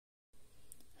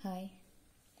Hi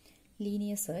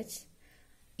linear search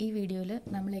ഈ വീഡിയോയിൽ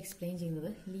നമ്മൾ എക്സ്പ്ലെയിൻ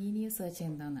ചെയ്യുന്നത് ലീനിയർ സെർച്ച്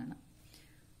എന്താണെന്നാണ്.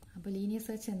 അപ്പോൾ ലീനിയർ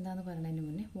സെർച്ച് എന്താണെന്ന് പറയുന്നതിന്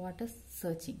മുന്നേ what is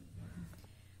searching?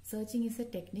 Searching is A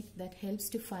technique that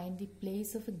helps to find the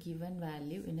place of A given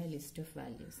value in A list of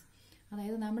values.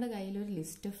 അതായത് നമ്മുടെ കയ്യിൽ ഒരു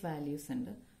ലിസ്റ്റ് ഓഫ് വാല്യൂസ്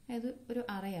ഉണ്ട്. അതായത് ഒരു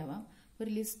അറേ ആവാം. ഒരു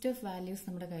ലിസ്റ്റ് ഓഫ് വാല്യൂസ്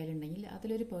നമ്മുടെ കയ്യിലുണ്ടെങ്കിൽ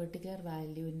അതിലൊരു പെർട്ടിക്കുലർ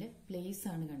വാല്യൂവിൻ്റെ പ്ലേസ്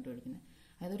ആണ് കണ്ടുപിടിക്കുന്നത്.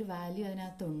 അതായത് ഒരു വാല്യൂ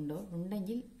അതിനകത്തുണ്ടോ,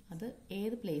 ഉണ്ടെങ്കിൽ അത്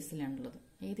ഏത് പ്ലേസിലാണുള്ളത്,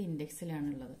 ഏത്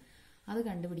ഇൻഡെക്സിലാണുള്ളത്, അത്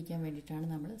കണ്ടുപിടിക്കാൻ വേണ്ടിയിട്ടാണ്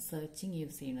നമ്മൾ സെർച്ചിങ്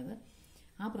യൂസ് ചെയ്യുന്നത്.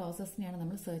 ആ പ്രോസസ്സിനെയാണ്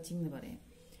നമ്മൾ സെർച്ചിങ് എന്ന് പറയുന്നത്.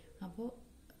 അപ്പോൾ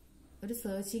ഒരു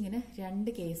സെർച്ചിങ്ങിന്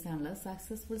രണ്ട് കേസാണുള്ളത്,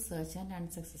 successful search and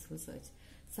unsuccessful search.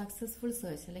 Successful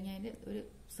search അല്ലെങ്കിൽ അതിൻ്റെ ഒരു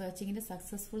സെർച്ചിങ്ങിൻ്റെ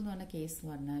സക്സസ്ഫുൾ എന്ന് പറഞ്ഞ കേസ്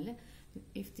പറഞ്ഞാൽ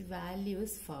if the value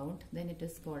is found then it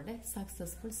is called A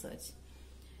successful search.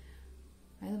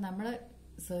 അതായത് നമ്മൾ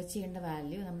സെർച്ച് ചെയ്യേണ്ട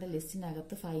വാല്യൂ നമ്മുടെ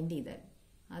ലിസ്റ്റിനകത്ത് ഫൈൻഡ് ചെയ്താൽ,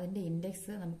 അതിൻ്റെ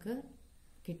ഇൻഡെക്സ് നമുക്ക്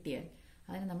കിട്ടിയാൽ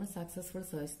അതിന് നമ്മൾ സക്സസ്ഫുൾ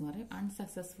സെർച്ച് എന്ന് പറയും.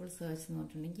 അൺസക്സസ്ഫുൾ സെർച്ച് എന്ന്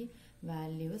പറഞ്ഞിട്ടുണ്ടെങ്കിൽ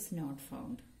വാല്യൂ ഇസ് നോട്ട്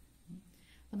ഫൗണ്ട്.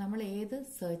 അപ്പോൾ നമ്മൾ ഏത്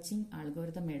സെർച്ചിങ്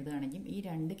ആൽഗോരിതം എഴുതുകയാണെങ്കിലും ഈ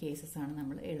രണ്ട് കേസസ് ആണ്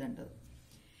നമ്മൾ എഴുതേണ്ടത്.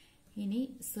 ഇനി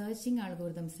സെർച്ചിങ്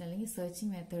ആൽഗോരിതംസ് അല്ലെങ്കിൽ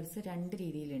സെർച്ചിങ് മെത്തേഡ്സ് രണ്ട്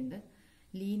രീതിയിലുണ്ട്,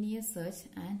 linear search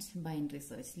and binary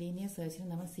search. Linear സെർച്ചിന്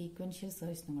നമ്മൾ സീക്വൻഷ്യൽ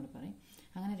സെർച്ച് നമ്മൾ പറയും.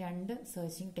 അങ്ങനെ രണ്ട്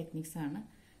സെർച്ചിങ് ടെക്നിക്സ് ആണ്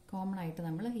കോമൺ ആയിട്ട്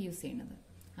നമ്മൾ യൂസ് ചെയ്യുന്നത്.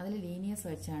 അതിൽ ലീനിയർ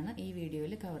സെർച്ചാണ് ഈ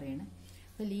വീഡിയോയിൽ കവർ ചെയ്യുന്നത്.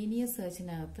 അപ്പോൾ ലീനിയർ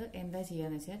സെർച്ചിനകത്ത് എന്താ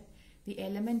ചെയ്യാന്ന് വെച്ചാൽ the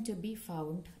element to be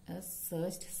found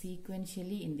searched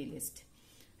sequentially in the list.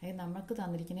 അതായത് നമുക്ക്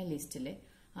തന്നിരിക്കുന്ന ലിസ്റ്റിൽ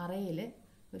അറേയിൽ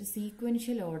ഒരു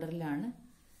സീക്വൻഷ്യൽ ഓർഡറിലാണ്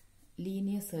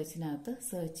ലീനിയർ സെർച്ചിനകത്ത്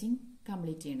സെർച്ചിങ്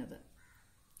കംപ്ലീറ്റ് ചെയ്യുന്നത്.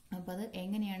 അപ്പോൾ അത്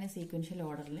എങ്ങനെയാണ് സീക്വൻഷ്യൽ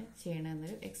ഓർഡറിൽ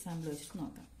ചെയ്യണമെന്നൊരു എക്സാമ്പിൾ വെച്ചിട്ട്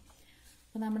നോക്കാം.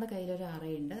 അപ്പോൾ നമ്മുടെ കയ്യിലൊരു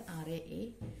അറേ ഉണ്ട്, array A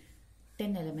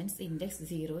 10 elements index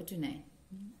 0 to 9.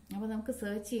 അപ്പോൾ നമുക്ക്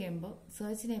സെർച്ച് ചെയ്യുമ്പോൾ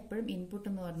സെർച്ചിന് എപ്പോഴും ഇൻപുട്ട്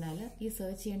എന്ന് പറഞ്ഞാൽ ഈ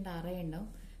സെർച്ച് ചെയ്യേണ്ട അറേ ഉണ്ടാവും,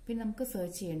 പിന്നെ നമുക്ക്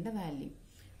സെർച്ച് ചെയ്യേണ്ട വാല്യൂ.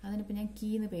 അതിനിപ്പോൾ ഞാൻ കീ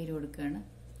എന്ന് പേര് കൊടുക്കുകയാണ്.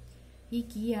 ഈ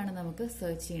കീ ആണ് നമുക്ക്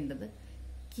സെർച്ച് ചെയ്യേണ്ടത്.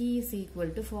 കീ ഈസ്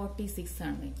ഈക്വൽ ടു 46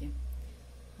 ആണ് വയ്ക്കാം.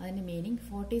 അതിൻ്റെ മീനിങ്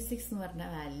 46 എന്ന് പറഞ്ഞ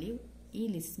വാല്യൂ ഈ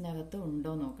ലിസ്റ്റിനകത്ത്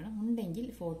ഉണ്ടോ നോക്കണം. ഉണ്ടെങ്കിൽ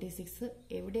 46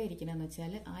 എവിടെ ഇരിക്കണമെന്ന്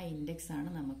വെച്ചാൽ ആ ഇൻഡെക്സ് ആണ്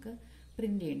നമുക്ക്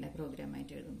പ്രിന്റ് ചെയ്യേണ്ട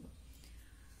പ്രോഗ്രാമായിട്ട് എഴുതുമ്പോൾ.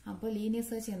 അപ്പോൾ ലീനിയർ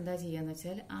സെർച്ച് എന്താ ചെയ്യാന്ന്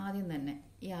വെച്ചാൽ ആദ്യം തന്നെ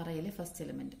ഈ അറയിലെ ഫസ്റ്റ്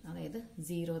എലമെന്റ്, അതായത്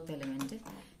സീറോത്ത്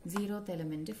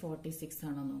എലമെന്റ് 46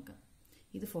 ആണോ നോക്കാം.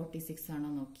 ഇത് 46 ആണോ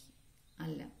നോക്കി,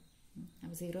 അല്ല.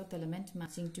 അപ്പോൾ zeroth element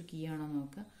matching to key ആണോ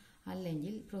നോക്കുക.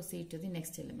 അല്ലെങ്കിൽ proceed to the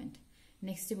next element.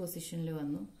 Next പൊസിഷനിൽ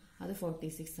വന്നു, അത്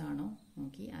 46 ആണോ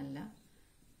നോക്കി, അല്ല.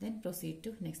 Then proceed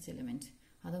to next element,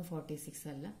 അതും 46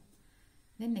 അല്ല.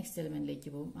 ദെൻ നെക്സ്റ്റ് എലമെന്റിലേക്ക്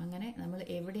പോകും. അങ്ങനെ നമ്മൾ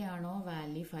എവിടെയാണോ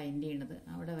വാല്യൂ ഫൈൻഡ് ചെയ്യണത്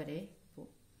അവിടെ വരെ പോകും.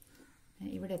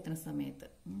 ഇവിടെ എത്തുന്ന സമയത്ത്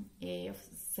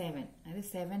AF7, അതായത്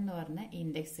 7 എന്ന് പറഞ്ഞ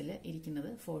ഇൻഡെക്സിൽ ഇരിക്കുന്നത്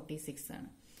 46 ആണ്.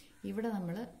 ഇവിടെ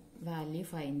നമ്മൾ വാല്യൂ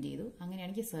ഫൈൻഡ് ചെയ്തു.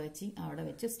 അങ്ങനെയാണെങ്കിൽ സെർച്ചിങ് അവിടെ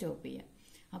വെച്ച് സ്റ്റോപ്പ് ചെയ്യാം.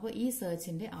 അപ്പോൾ ഈ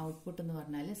സെർച്ചിന്റെ ഔട്ട്പുട്ട് എന്ന്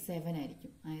പറഞ്ഞാൽ 7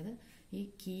 ആയിരിക്കും. അതായത് ഈ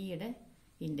കീയുടെ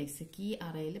ഇൻഡെക്സ്, കീ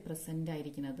അറയിൽ പ്രസന്റ്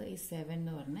ആയിരിക്കുന്നത് ഈ 7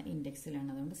 എന്ന് പറഞ്ഞ ഇൻഡെക്സിലാണ്.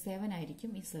 അതുകൊണ്ട് 7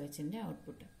 ആയിരിക്കും ഈ സെർച്ചിന്റെ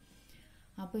ഔട്ട്പുട്ട്.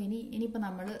 അപ്പോൾ ഇനിയിപ്പോൾ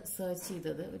നമ്മൾ സെർച്ച്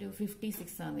ചെയ്തത് ഒരു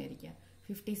 56 ആണെന്ന് വിചാരിക്കുക.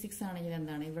 56 ആണെങ്കിൽ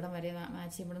എന്താണ്, ഇവിടെ വരെ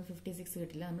മാച്ച് ചെയ്യുമ്പോഴും 56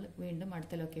 കിട്ടില്ല. നമ്മൾ വീണ്ടും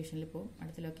അടുത്ത ലൊക്കേഷനിൽ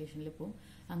പോകും.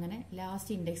 അങ്ങനെ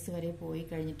ലാസ്റ്റ് ഇൻഡെക്സ് വരെ പോയി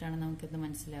കഴിഞ്ഞിട്ടാണ് നമുക്കിത്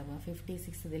മനസ്സിലാവുക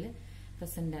 56 ഇതിൽ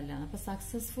പ്രസന്റ് അല്ല. അപ്പോൾ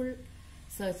സക്സസ്ഫുൾ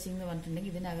സെർച്ചിങ് എന്ന്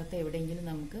പറഞ്ഞിട്ടുണ്ടെങ്കിൽ ഇതിനകത്ത് എവിടെയെങ്കിലും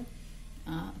നമുക്ക്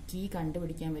ആ കീ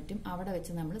കണ്ടുപിടിക്കാൻ പറ്റും. അവിടെ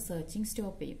വെച്ച് നമ്മൾ സെർച്ചിങ്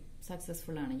സ്റ്റോപ്പ് ചെയ്യും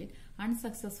സക്സസ്ഫുൾ ആണെങ്കിൽ.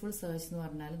 അൺസക്സസ്ഫുൾ സെർച്ച് എന്ന്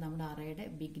പറഞ്ഞാൽ നമ്മുടെ അറേയുടെ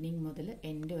ബിഗിനിങ് മുതൽ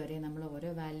എൻഡ് വരെ നമ്മൾ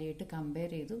ഓരോ വാല്യൂ ആയിട്ട്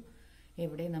കമ്പയർ ചെയ്തു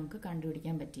എവിടെയും നമുക്ക്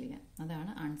കണ്ടുപിടിക്കാൻ പറ്റില്ല.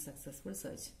 അതാണ് അൺസക്സസ്ഫുൾ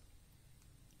സെർച്ച്.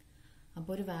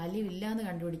 അപ്പോൾ ഒരു വാല്യൂ ഇല്ലാന്ന്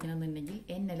കണ്ടുപിടിക്കണമെന്നുണ്ടെങ്കിൽ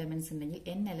n എലമെന്റ്സ് ഉണ്ടെങ്കിൽ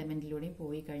n എലമെന്റിലൂടെയും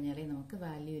പോയി കഴിഞ്ഞാലേ നമുക്ക്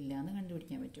വാല്യൂ ഇല്ലാന്ന്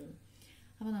കണ്ടുപിടിക്കാൻ പറ്റുള്ളൂ.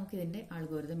 അപ്പോൾ നമുക്ക് ഇതിന്റെ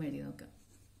അൽഗോരിതം എഴുതി നോക്കാം.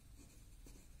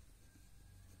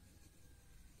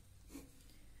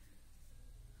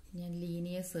 ഞാൻ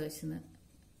ലീനിയർ സെർച്ച് എന്ന്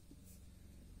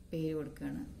പേര്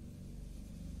കൊടുക്കുകയാണ്.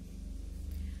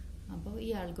 അപ്പോൾ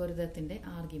ഈ അൽഗോരിതത്തിന്റെ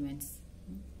ആർഗ്യുമെന്റ്സ്,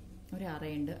 ഒരു അറേ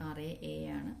ഉണ്ട്, അറേ എ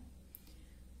ആണ്.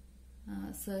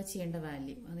 സെർച്ച് ചെയ്യേണ്ട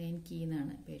വാല്യൂ അത് ഞാൻ കീ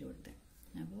എന്നാണ് പേര് കൊടുത്തത്.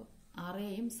 അപ്പോൾ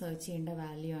അറേയും സെർച്ച് ചെയ്യേണ്ട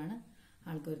വാല്യൂ ആണ്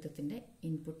അൽഗോരിതത്തിന്റെ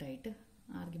ഇൻപുട്ടായിട്ട്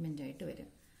ആർഗ്യുമെന്റ് ആയിട്ട് വരിക.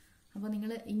 അപ്പോൾ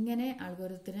നിങ്ങൾ ഇങ്ങനെ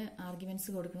അൽഗോരിതത്തിന്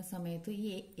ആർഗ്യുമെന്റ്സ് കൊടുക്കുന്ന സമയത്ത് ഈ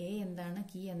എ എന്താണ്,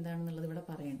 കീ എന്താണെന്നുള്ളത് ഇവിടെ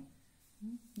പറയണം.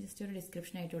 ജസ്റ്റ് ഒരു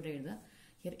ഡിസ്ക്രിപ്ഷൻ ആയിട്ട് ഇവിടെ എഴുതുക.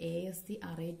 Here A is the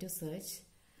array to search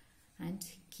and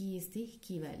key is the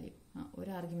key value.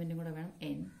 ഒരു ആർഗ്യുമെന്റും കൂടെ വേണം,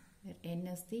 n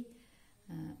is the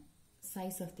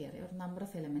size of the array or number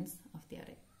of elements of the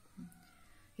array.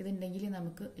 ഇതുണ്ടെങ്കിൽ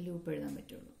നമുക്ക് ലൂപ്പ് എഴുതാൻ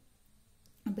പറ്റുള്ളൂ.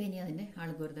 അപ്പോൾ ഇനി അതിന്റെ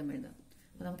അൽഗോരിതം എഴുതാം.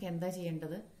 അപ്പോൾ നമുക്ക് എന്താ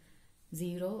ചെയ്യേണ്ടത്,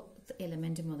 0th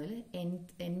എലമെന്റ് മുതൽ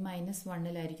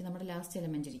n-1 നമ്മുടെ ലാസ്റ്റ്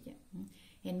എലമെന്റ് ഇരിക്കുക.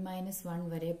 n-1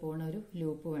 വരെ പോകുന്ന ഒരു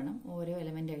ലൂപ്പ് വേണം ഓരോ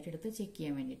എലമെന്റ് ആയിട്ട് എടുത്ത് ചെക്ക്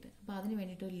ചെയ്യാൻ വേണ്ടിയിട്ട്. അപ്പോൾ അതിന്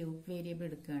വേണ്ടിയിട്ട് ഒരു ലൂപ്പ് വേരിയബിൾ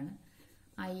എടുക്കുകയാണ്.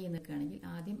 I എന്നൊക്കെയാണെങ്കിൽ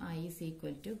ആദ്യം I is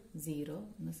equal to 0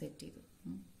 എന്ന് സെറ്റ് ചെയ്തു.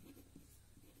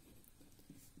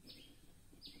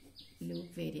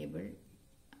 ലൂപ്പ് വേരിയബിൾ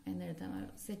എന്നെഴുതാം,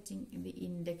 സെറ്റിംഗ് ദി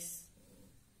ഇൻഡെക്സ്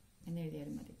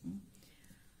എന്നെഴുതിയാലും മതി.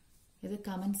 ഇത്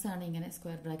കമന്റ്സ് ആണ് ഇങ്ങനെ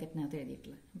സ്ക്വയർ ബ്രാക്കറ്റിനകത്ത്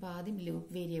എഴുതിയിട്ടുള്ളത്. അപ്പോൾ ആദ്യം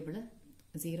ലൂപ്പ് വേരിയബിൾ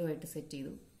 0 ആയിട്ട് സെറ്റ്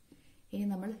ചെയ്തു. ഇനി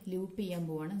നമ്മൾ ലൂപ്പ് ചെയ്യാൻ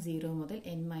പോവാണ്. 0 മുതൽ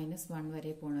n-1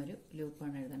 വരെ പോണ ഒരു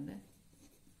ലൂപ്പാണ് എഴുതേണ്ടത്.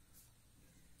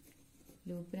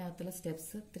 ലൂപ്പിനകത്തുള്ള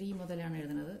സ്റ്റെപ്സ് 3 മുതലാണ്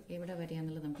എഴുതുന്നത്. എവിടെ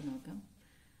വരെയാന്നുള്ളത് നമുക്ക് നോക്കാം.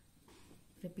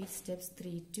 റിപ്പീറ്റ് സ്റ്റെപ്സ്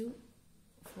 3 to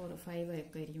 4 5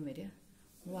 ഒക്കെ ആയിരിക്കും വരിക.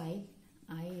 While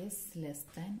I is less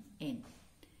than n.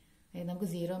 അതായത് നമുക്ക്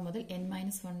 0 മുതൽ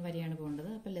n-1 വരെയാണ് പോകേണ്ടത്.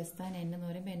 അപ്പോൾ ലെസ് ദാൻ n എന്ന്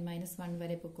പറയുമ്പോൾ n-1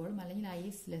 വരെ പൊക്കോളും, അല്ലെങ്കിൽ I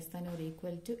is less than or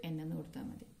equal to n എന്ന് കൊടുത്താൽ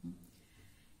മതി.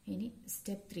 ഇനി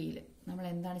സ്റ്റെപ്പ് 3ൽ നമ്മൾ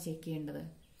എന്താണ് ചെക്ക് ചെയ്യേണ്ടത്?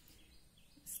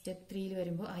 സ്റ്റെപ്പ് 3ൽ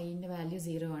വരുമ്പോൾ ഐന്റെ വാല്യൂ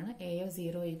 0 ആണ്. a of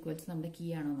 0 ഈക്വൽ ടു നമ്മുടെ കീ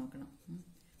ആണോ നോക്കണം.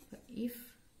 If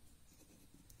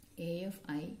a of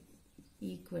I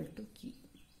equal to key,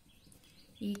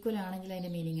 equal ആണെങ്കിൽ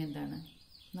അതിന്റെ മീനിങ് എന്താണ്?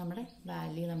 നമ്മുടെ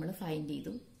വാല്യൂ നമ്മൾ ഫൈൻഡ്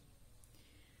ചെയ്തു.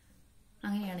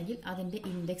 അങ്ങനെയാണെങ്കിൽ അതിന്റെ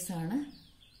ഇൻഡെക്സ് ആണ്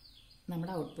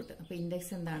നമ്മുടെ ഔട്ട്പുട്ട്. അപ്പോൾ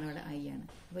ഇൻഡെക്സ് എന്താണ്? അവിടെ I ആണ്.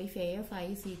 അപ്പോൾ if a of I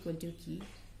is equal to key,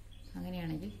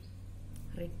 അങ്ങനെയാണെങ്കിൽ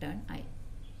റിട്ടേൺ I.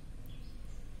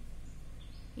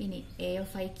 ഇനി a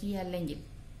of I key അല്ലെങ്കിൽ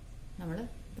നമ്മൾ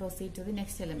proceed to the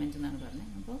next element എന്നാണ്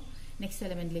പറഞ്ഞത്. അപ്പോൾ നെക്സ്റ്റ്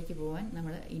എലമെന്റിലേക്ക് പോകാൻ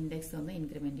നമ്മൾ ഇൻഡെക്സ് ഒന്ന്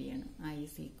ഇൻക്രിമെന്റ് ചെയ്യാണ്. I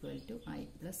is equal to I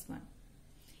plus 1.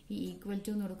 ഈ ഈക്വൽ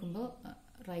ടു എന്ന് കൊടുക്കുമ്പോൾ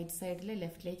റൈറ്റ് സൈഡിൽ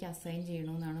ലെഫ്റ്റിലേക്ക് അസൈൻ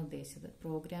ചെയ്യണമെന്നാണ് ഉദ്ദേശിച്ചത്.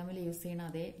 പ്രോഗ്രാമിൽ യൂസ് ചെയ്യണ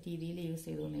അതേ രീതിയിൽ യൂസ്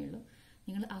ചെയ്തേ ഉള്ളൂ.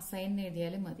 നിങ്ങൾ അസൈൻ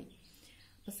എഴുതിയാലും മതി.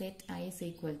 അപ്പോൾ set I is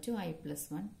equal to I plus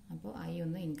 1. അപ്പോൾ I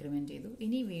ഒന്ന് ഇൻക്രിമെന്റ് ചെയ്തു.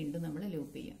 ഇനി വീണ്ടും നമ്മൾ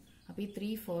ലൂപ്പ് ചെയ്യും. അപ്പോൾ ഈ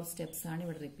 3-4 സ്റ്റെപ്സ് ആണ്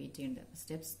ഇവിടെ റിപ്പീറ്റ് ചെയ്യേണ്ടത്.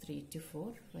 Steps 3 to 4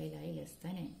 while I less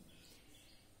than n.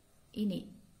 ഇനി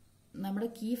നമ്മുടെ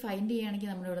കീ ഫൈൻഡ് ചെയ്യുകയാണെങ്കിൽ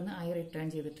നമ്മൾ ഇവിടുന്ന് I റിട്ടേൺ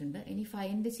ചെയ്തിട്ടുണ്ട്. ഇനി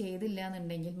ഫൈൻഡ് ചെയ്തില്ല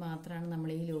എന്നുണ്ടെങ്കിൽ മാത്രമാണ്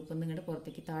നമ്മൾ ഈ ലൂപ്പിൽ നിന്ന് ഇങ്ങോട്ട്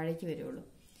പുറത്തേക്ക് താഴേക്ക് വരുള്ളൂ.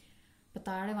 അപ്പോൾ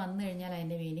താഴെ വന്നു കഴിഞ്ഞാൽ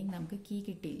അതിന്റെ മീനിങ് നമുക്ക് കീ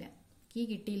കിട്ടിയില്ല. കീ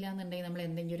കിട്ടിയില്ല എന്നുണ്ടെങ്കിൽ നമ്മൾ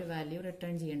എന്തെങ്കിലും ഒരു വാല്യൂ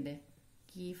റിട്ടേൺ ചെയ്യണ്ടേ?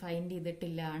 കീ ഫൈൻഡ്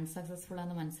ചെയ്തിട്ടില്ല, അൺസക്സസ്ഫുൾ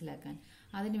ആണെന്ന് മനസ്സിലാക്കാൻ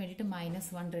അതിന് വേണ്ടിയിട്ട്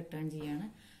 -1 റിട്ടേൺ ചെയ്യാണ്.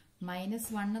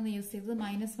 -1 എന്ന് യൂസ് ചെയ്തത്,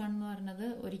 -1 എന്ന് പറഞ്ഞത്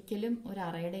ഒരിക്കലും ഒരു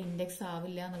അറയുടെ ഇൻഡെക്സ്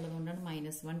ആവില്ല എന്നുള്ളത് കൊണ്ടാണ്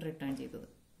 -1 റിട്ടേൺ ചെയ്തത്.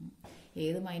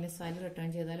 ഏത് മൈനസ് വാല്യൂ റിട്ടേൺ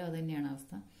ചെയ്താലും അത് തന്നെയാണ്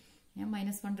അവസ്ഥ. ഞാൻ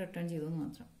 -1 റിട്ടേൺ ചെയ്തു എന്ന്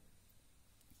മാത്രം.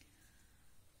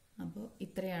 അപ്പോൾ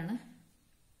ഇത്രയാണ്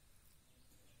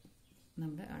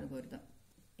നമ്മുടെ അൽഗോരിതം.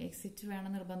 എക്സിറ്റ്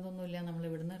വേണം നിർബന്ധമൊന്നുമില്ല, നമ്മൾ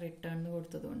ഇവിടുന്ന് റിട്ടേൺ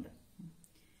കൊടുത്തതുകൊണ്ട്.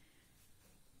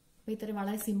 അപ്പോൾ ഇത്ര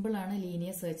വളരെ സിമ്പിൾ ആണ്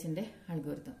ലീനിയർ സെർച്ചിന്റെ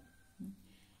അൽഗോരിതം.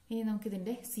 ഇനി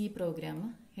നമുക്കിതിന്റെ C പ്രോഗ്രാം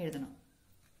എഴുതണം.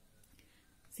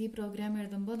 C പ്രോഗ്രാം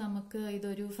എഴുതുമ്പോൾ നമുക്ക്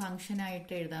ഇതൊരു ഫംഗ്ഷൻ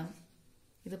ആയിട്ട് എഴുതാം.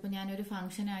 ഇതിപ്പോൾ ഞാനൊരു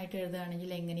ഫംഗ്ഷൻ ആയിട്ട്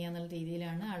എഴുതുകയാണെങ്കിൽ എങ്ങനെയാന്നുള്ള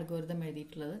രീതിയിലാണ് അൽഗോരിതം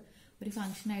എഴുതിയിട്ടുള്ളത്. ഒരു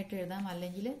ഫംഗ്ഷൻ ആയിട്ട് എഴുതാം,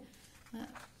 അല്ലെങ്കിൽ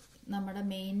നമ്മുടെ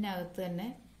മെയിനകത്ത് തന്നെ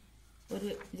ഒരു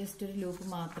ജസ്റ്റ് ഒരു ലൂപ്പ്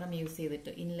മാത്രം യൂസ്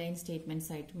ചെയ്തിട്ട് ഇൻലൈൻ സ്റ്റേറ്റ്മെന്റ്സ്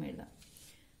ആയിട്ടും എഴുതാം.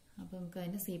 അപ്പോൾ നമുക്ക്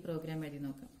അതിന്റെ C പ്രോഗ്രാം എഴുതി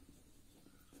നോക്കാം.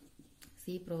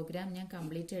 C പ്രോഗ്രാം ഞാൻ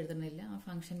കംപ്ലീറ്റ് എഴുതുന്നില്ല, ആ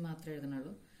ഫംഗ്ഷൻ മാത്രമേ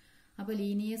എഴുതണുള്ളൂ. അപ്പോൾ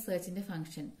ലീനിയർ സെർച്ചിന്റെ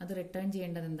ഫംഗ്ഷൻ അത് റിട്ടേൺ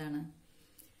ചെയ്യേണ്ടത് എന്താണ്?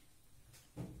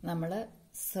 നമ്മൾ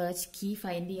സെർച്ച് കീ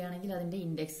ഫൈൻഡ് ചെയ്യുകയാണെങ്കിൽ അതിന്റെ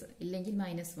ഇൻഡെക്സ്, ഇല്ലെങ്കിൽ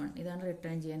 -1 ഇതാണ്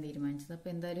റിട്ടേൺ ചെയ്യാൻ തീരുമാനിച്ചത്.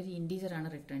 അപ്പോൾ എന്തായാലും ഒരു ഇന്റീജർ ആണ്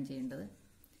റിട്ടേൺ ചെയ്യേണ്ടത്.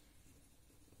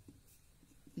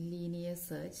 ലീനിയർ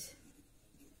സെർച്ച്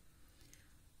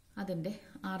അതിന്റെ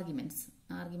ആർഗ്യുമെന്റ്സ്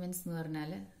എന്ന്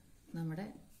പറഞ്ഞാൽ നമ്മുടെ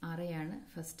അറയാണ്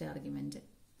ഫസ്റ്റ് ആർഗ്യുമെന്റ്.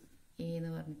 എ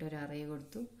എന്ന് പറഞ്ഞിട്ട് ഒരു അറേ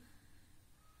കൊടുത്തു.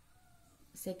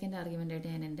 സെക്കൻഡ് ആർഗ്യുമെന്റ് ആയിട്ട്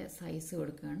ഞാൻ എൻ്റെ സൈസ്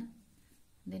കൊടുക്കുകയാണ്.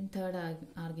 ദെൻ തേർഡ്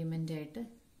ആർഗ്യുമെന്റ് ആയിട്ട്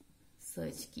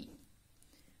സെർച്ച് കീ.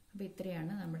 അപ്പോൾ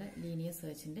ഇത്രയാണ് നമ്മുടെ ലീനിയർ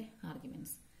സെർച്ചിന്റെ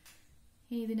ആർഗ്യുമെന്റ്സ്.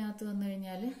 ഇതിനകത്ത് വന്നു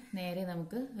കഴിഞ്ഞാൽ നേരെ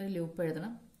നമുക്ക് ഒരു ലൂപ്പ്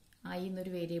എഴുതണം. I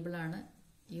എന്നൊരു വേരിയബിൾ ആണ്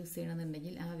യൂസ്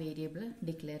ചെയ്യണമെന്നുണ്ടെങ്കിൽ ആ വേരിയബിൾ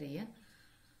ഡിക്ലെയർ ചെയ്യുക.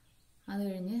 അത്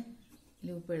കഴിഞ്ഞ്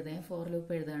ലൂപ്പ് എഴുതാൻ ഫോർ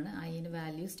ലൂപ്പ് എഴുതാണ്. ഐന്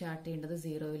വാല്യൂ സ്റ്റാർട്ട് ചെയ്യേണ്ടത്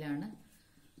 0-ലാണ്,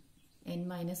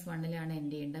 n-1-ലാണ്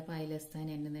എൻഡ് ചെയ്യേണ്ടത്. അപ്പോൾ I less than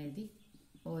n എന്ന് എഴുതി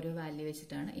ഓരോ വാല്യൂ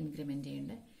വെച്ചിട്ടാണ് ഇൻക്രിമെന്റ്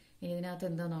ചെയ്യേണ്ടത്. ഇനി ഇതിനകത്ത്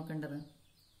എന്താ നോക്കേണ്ടത്?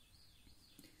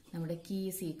 നമ്മുടെ key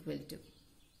is equal to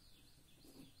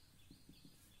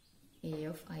A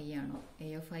of I ആണോ? A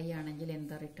of I ആണെങ്കിൽ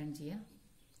എന്താ റിട്ടേൺ ചെയ്യുക?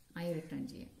 I റിട്ടേൺ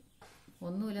ചെയ്യുക.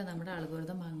 ഒന്നുമില്ല, നമ്മുടെ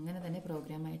അൽഗോരിതം അങ്ങനെ തന്നെ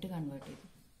പ്രോഗ്രാമായിട്ട് കൺവേർട്ട് ചെയ്തു.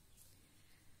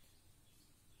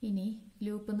 ഇനി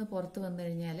ലൂപ്പിൽ നിന്ന് പുറത്ത് വന്നു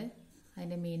കഴിഞ്ഞാൽ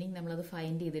അതിന്റെ മീനിങ് നമ്മളത്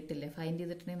ഫൈൻഡ് ചെയ്തിട്ടില്ല. ഫൈൻഡ്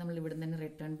ചെയ്തിട്ടുണ്ടെങ്കിൽ നമ്മൾ ഇവിടെ തന്നെ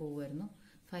റിട്ടേൺ പോകുമായിരുന്നു.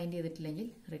 ഫൈൻഡ് ചെയ്തിട്ടില്ലെങ്കിൽ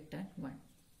റിട്ടേൺ 1.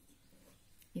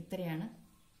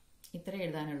 ഇത്ര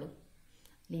എഴുതാനുള്ളൂ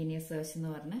ലീനിയർ സെർച്ച് എന്ന്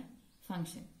പറഞ്ഞ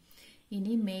ഫംഗ്ഷൻ.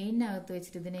 ഇനി മെയിനകത്ത്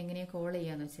വെച്ചിട്ട് ഇതിനെ എങ്ങനെയാ കോൾ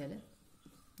ചെയ്യാന്ന് വെച്ചാൽ,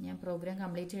 ഞാൻ പ്രോഗ്രാം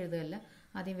കംപ്ലീറ്റ് എഴുതുകയല്ല,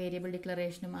 ആദ്യം വേരിയബിൾ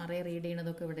ഡിക്ലറേഷനും അറേ റീഡ്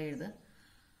ചെയ്യണതൊക്കെ ഇവിടെ എഴുതുക.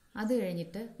 അത്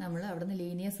കഴിഞ്ഞിട്ട് നമ്മൾ അവിടുന്ന്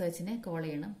ലീനിയർ സെർച്ചിനെ കോൾ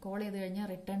ചെയ്യണം. കോൾ ചെയ്ത് കഴിഞ്ഞാൽ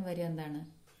റിട്ടേൺ വരിക എന്താണ്?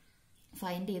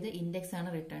 ഫൈൻഡ് ചെയ്ത് ഇൻഡെക്സ് ആണ്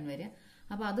റിട്ടേൺ വരിക.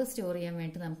 അപ്പോൾ അത് സ്റ്റോർ ചെയ്യാൻ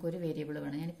വേണ്ടി നമുക്കൊരു വേരിയബിൾ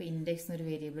വേണം. ഞാനിപ്പോൾ ഇൻഡെക്സ് ഒരു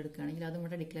വേരിയബിൾ എടുക്കുകയാണെങ്കിൽ അതും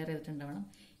ഇവിടെ declare ചെയ്തിട്ടുണ്ടാവണം.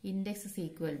 Index is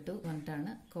equal to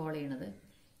പറഞ്ഞിട്ടാണ് കോൾ ചെയ്യണത്.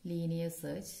 ലീനിയർ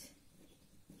സെർച്ച്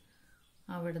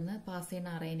അവിടുന്ന് പാസ് ചെയ്യുന്ന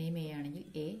അറേ നെയിം എ ആണെങ്കിൽ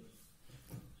എ,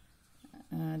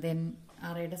 ദെൻ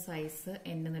അറേയുടെ സൈസ്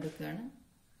n എടുക്കുകയാണ്.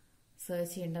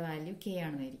 സെർച്ച് ചെയ്യേണ്ട വാല്യൂ k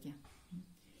ആണെന്ന് ഇരിക്കാം.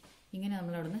 ഇങ്ങനെ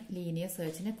നമ്മൾ അവിടുന്ന് ലീനിയർ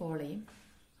സെർച്ചിനെ കോൾ ചെയ്യും.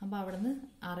 അപ്പോൾ അവിടുന്ന്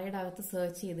അറേയുടെ അകത്ത്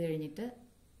സെർച്ച് ചെയ്ത് കഴിഞ്ഞിട്ട്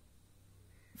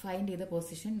ഫൈൻഡ് ചെയ്ത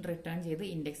പൊസിഷൻ റിട്ടേൺ ചെയ്ത്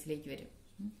ഇൻഡെക്സിലേക്ക് വരും.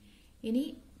 ഇനി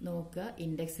നോക്കുക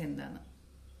ഇൻഡെക്സ് എന്താണ്.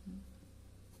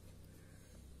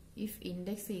 ഇഫ്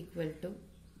ഇൻഡെക്സ് ഈക്വൽ ടു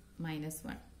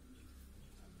 -1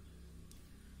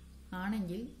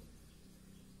 ആണെങ്കിൽ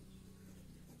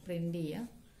പ്രിന്റ് ചെയ്യുക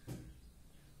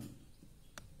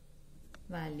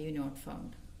വാല്യൂ നോട്ട്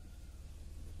ഫൗണ്ട്.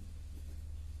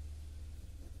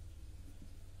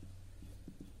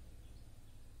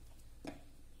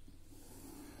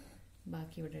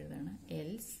 ബാക്കി ഇവിടെ എഴുതാണ്.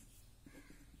 Else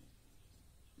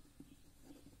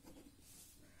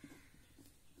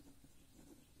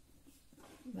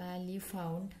value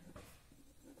found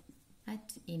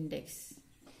at index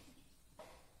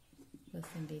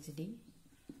 %d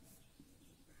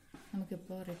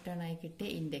നമുക്കിപ്പോൾ റിട്ടേൺ ആയി കിട്ടിയ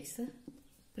ഇൻഡെക്സ്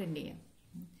പ്രിന്റ് ചെയ്യാം.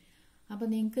 അപ്പോൾ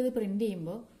നിങ്ങൾക്ക് ഇത് പ്രിന്റ്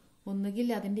ചെയ്യുമ്പോൾ ഒന്നുകിൽ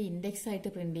അതിൻ്റെ ഇൻഡെക്സ് ആയിട്ട്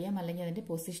പ്രിന്റ് ചെയ്യാം, അല്ലെങ്കിൽ അതിൻ്റെ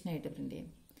പൊസിഷനായിട്ട് പ്രിന്റ് ചെയ്യാം.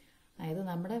 അതായത്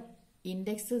നമ്മുടെ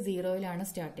ഇൻഡെക്സ് 0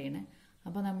 സ്റ്റാർട്ട് ചെയ്യുന്നത്.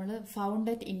 അപ്പോൾ നമ്മൾ ഫൗണ്ട്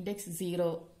അറ്റ് ഇൻഡെക്സ് 0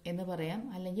 എന്ന് പറയാം,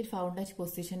 അല്ലെങ്കിൽ ഫൗണ്ട് അറ്റ്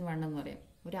പൊസിഷൻ 1 എന്ന് പറയാം.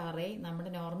 ഒരു അറേ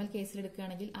നമ്മുടെ നോർമൽ കേസിൽ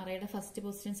എടുക്കുകയാണെങ്കിൽ അറേയുടെ ഫസ്റ്റ്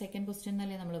പൊസിഷൻ സെക്കൻഡ് പൊസിഷൻ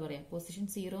എന്നല്ലേ നമ്മൾ പറയാം. പൊസിഷൻ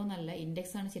 0 എന്നല്ല,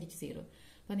 ഇൻഡെക്സ് ആണ് ശരിക്കും 0.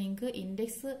 അപ്പോൾ നിങ്ങൾക്ക്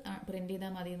ഇൻഡെക്സ് പ്രിന്റ്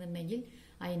ചെയ്താൽ മതി എന്നുണ്ടെങ്കിൽ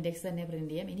ആ ഇൻഡെക്സ് തന്നെ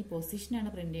പ്രിന്റ് ചെയ്യാം. ഇനി പൊസിഷനാണ്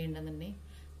print ചെയ്യേണ്ടതെന്നുണ്ടെങ്കിൽ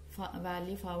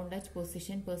value found at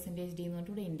position %d എന്ന്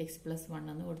പറഞ്ഞിട്ട് ഇൻഡെക്സ് +1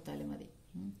 എന്ന് കൊടുത്താലും മതി.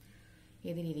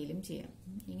 ഏത് രീതിയിലും ചെയ്യാം.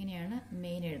 ഇങ്ങനെയാണ്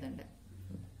മെയിൻ എഴുതേണ്ടത്.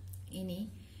 ഇനി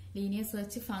ലീനിയർ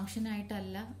സെർച്ച് ഫംഗ്ഷൻ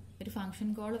ആയിട്ടല്ല, ഒരു ഫംഗ്ഷൻ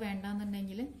കോൾ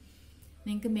വേണ്ടാന്നുണ്ടെങ്കിൽ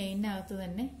നിങ്ങൾക്ക് മെയിനകത്ത്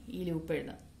തന്നെ ഈ ലൂപ്പ്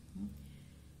എഴുതാം.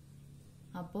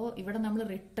 അപ്പോൾ ഇവിടെ നമ്മൾ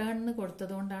റിട്ടേൺ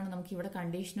കൊടുത്തത് കൊണ്ടാണ് നമുക്ക് ഇവിടെ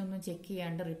കണ്ടീഷനൊന്നും ചെക്ക്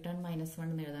ചെയ്യാണ്ട് റിട്ടേൺ -1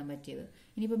 എന്ന് എഴുതാൻ പറ്റിയത്.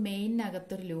 ഇനിയിപ്പോൾ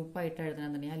മെയിനകത്തൊരു ലൂപ്പായിട്ട്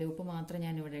എഴുതണമെന്നുണ്ടെങ്കിൽ ആ ലൂപ്പ് മാത്രം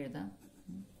ഞാൻ ഇവിടെ എഴുതാം.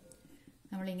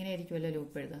 നമ്മളിങ്ങനെ ആയിരിക്കുമല്ലോ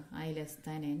ലൂപ്പ് എഴുതാം. i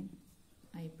n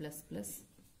i++.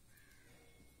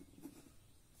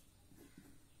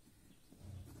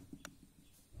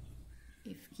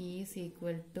 if key is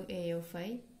equal to a of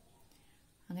I,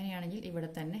 അങ്ങനെയാണെങ്കിൽ ഇവിടെ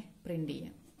തന്നെ പ്രിന്റ്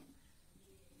ചെയ്യാം.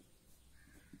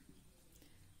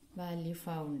 Value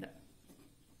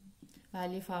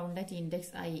found at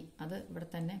index i, അത് ഇവിടെ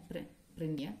തന്നെ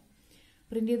പ്രിന്റ് ചെയ്യാം.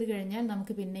 പ്രിന്റ് ചെയ്ത് കഴിഞ്ഞാൽ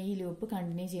നമുക്ക് പിന്നെ ഈ ലൂപ്പ്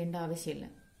കണ്ടിന്യൂ ചെയ്യേണ്ട ആവശ്യമില്ല.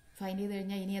 ഫൈൻഡ് ചെയ്ത്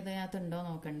കഴിഞ്ഞാൽ ഇനി അതിനകത്ത് ഉണ്ടോ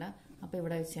നോക്കണ്ട. അപ്പോൾ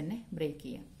ഇവിടെ വെച്ച് തന്നെ ബ്രേക്ക്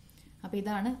ചെയ്യാം. അപ്പോൾ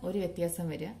ഇതാണ് ഒരു വ്യത്യാസം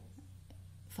വരിക.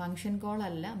 ഫംഗ്ഷൻ കോൾ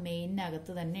അല്ല,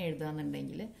 മെയിനകത്ത് തന്നെ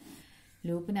എഴുതാന്നുണ്ടെങ്കിൽ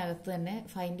ലൂപ്പിനകത്ത് തന്നെ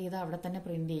ഫൈൻഡ് ചെയ്ത് അവിടെ തന്നെ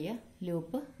പ്രിന്റ് ചെയ്യുക,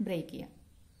 ലൂപ്പ് ബ്രേക്ക് ചെയ്യുക.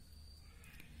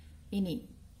 ഇനി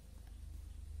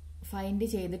ഫൈൻഡ്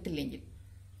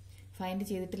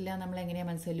ചെയ്തിട്ടില്ല നമ്മൾ എങ്ങനെയാ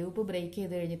മനസ്സിലായി? ലൂപ്പ് ബ്രേക്ക്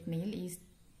ചെയ്ത് കഴിഞ്ഞിട്ടുണ്ടെങ്കിൽ ഈ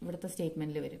ഇവിടുത്തെ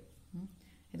സ്റ്റേറ്റ്മെന്റിൽ വരും.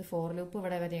 ഇത് ഫോർ ലൂപ്പ്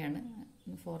ഇവിടെ വരെയാണ്.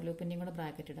 ഫോർ ലൂപ്പിന്റെയും കൂടെ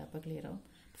ബ്രാക്കറ്റ് ഇടാം, അപ്പോൾ ക്ലിയർ ആവും.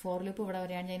 ഫോർ ലൂപ്പ് ഇവിടെ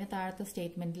വരെയാണ്, അതിന് താഴത്തെ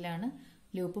സ്റ്റേറ്റ്മെന്റിലാണ്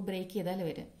ലൂപ്പ് ബ്രേക്ക് ചെയ്താൽ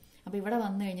വരിക. അപ്പോൾ ഇവിടെ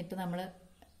വന്നു കഴിഞ്ഞിട്ട് നമ്മൾ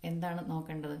എന്താണ്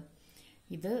നോക്കേണ്ടത്?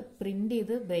 ഇത് പ്രിന്റ്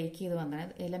ചെയ്ത് ബ്രേക്ക് ചെയ്ത് വന്നാൽ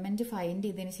എലമെന്റ് ഫൈൻഡ്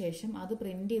ചെയ്തതിന് ശേഷം അത്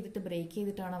പ്രിന്റ് ചെയ്തിട്ട് ബ്രേക്ക്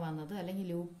ചെയ്തിട്ടാണോ വന്നത്, അല്ലെങ്കിൽ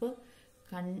ലൂപ്പ്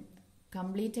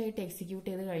കംപ്ലീറ്റ് ആയിട്ട് എക്സിക്യൂട്ട്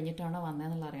ചെയ്ത് കഴിഞ്ഞിട്ടാണോ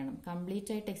വന്നതെന്നുള്ള അറിയണം.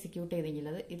 കംപ്ലീറ്റ് ആയിട്ട് എക്സിക്യൂട്ട് ചെയ്തെങ്കിൽ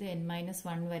അത് ഇത്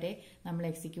n-1 വരെ നമ്മൾ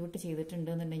എക്സിക്യൂട്ട് ചെയ്തിട്ടുണ്ട്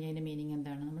എന്നുണ്ടെങ്കിൽ അതിന്റെ മീനിങ്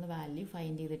എന്താണ്? നമ്മൾ വാല്യൂ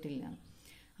ഫൈൻഡ് ചെയ്തിട്ടില്ല.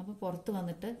 അപ്പോൾ പുറത്ത്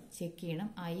വന്നിട്ട് ചെക്ക് ചെയ്യണം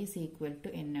i is equal to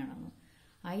n ആണെന്ന്.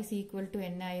 i is equal to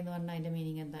n ആയി എന്ന് പറഞ്ഞാൽ അതിന്റെ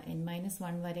മീനിങ് എന്താ?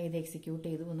 n-1 വരെ ഇത് എക്സിക്യൂട്ട്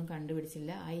ചെയ്തു, ഒന്നും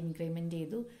കണ്ടുപിടിച്ചില്ല. i ഇൻക്രിമെന്റ്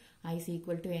ചെയ്തു, i is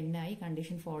equal to n ആയി,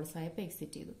 കണ്ടീഷൻ ഫോൾസ് ആയപ്പോൾ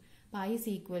എക്സിറ്റ് ചെയ്തു. അപ്പോൾ i is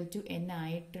equal to n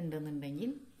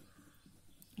ആയിട്ടുണ്ടെന്നുണ്ടെങ്കിൽ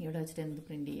ഇവിടെ വെച്ചിട്ട് എന്ത്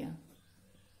പ്രിന്റ് ചെയ്യാം?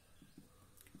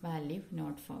 Value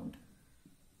not found.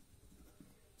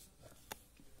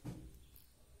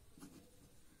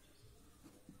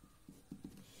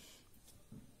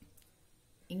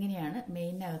 ഇങ്ങനെയാണ്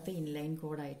മെയിനകത്ത് ഇൻലൈൻ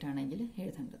കോഡായിട്ടാണെങ്കിൽ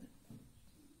എഴുതേണ്ടത്.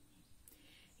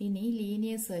 ഇനി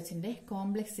ലീനിയർ സെർച്ചിന്റെ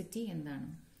കോംപ്ലക്സിറ്റി എന്താണ്?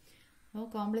 അപ്പോൾ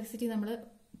കോംപ്ലക്സിറ്റി നമ്മൾ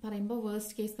പറയുമ്പോൾ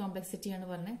വേഴ്സ്റ്റ് കേസ് കോംപ്ലക്സിറ്റി ആണ്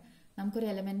പറഞ്ഞത്. നമുക്കൊരു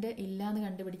എലമെന്റ് ഇല്ലാന്ന്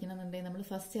കണ്ടുപിടിക്കണമെന്നുണ്ടെങ്കിൽ നമ്മൾ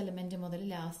ഫസ്റ്റ് എലമെന്റ് മുതൽ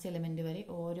ലാസ്റ്റ് എലമെന്റ് വരെ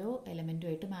ഓരോ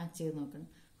എലമെന്റുമായിട്ട് മാച്ച് ചെയ്ത് നോക്കണം.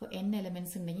 അപ്പോൾ n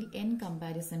എലമെന്റ്സ് ഉണ്ടെങ്കിൽ n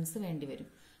കമ്പാരിസൺസ് വേണ്ടി വരും.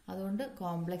 അതുകൊണ്ട്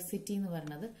കോംപ്ലക്സിറ്റി എന്ന്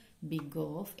പറയുന്നത് ബിഗ്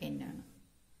ഓഫ് n ആണ്.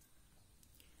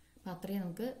 അപ്പം അത്രയും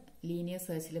നമുക്ക് ലീനിയർ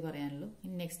സെർച്ചിൽ പറയാനുള്ളൂ.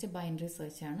 ഇനി നെക്സ്റ്റ് ബൈനറി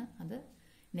സെർച്ച് ആണ്, അത്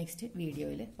നെക്സ്റ്റ്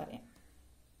വീഡിയോയിൽ പറയാം.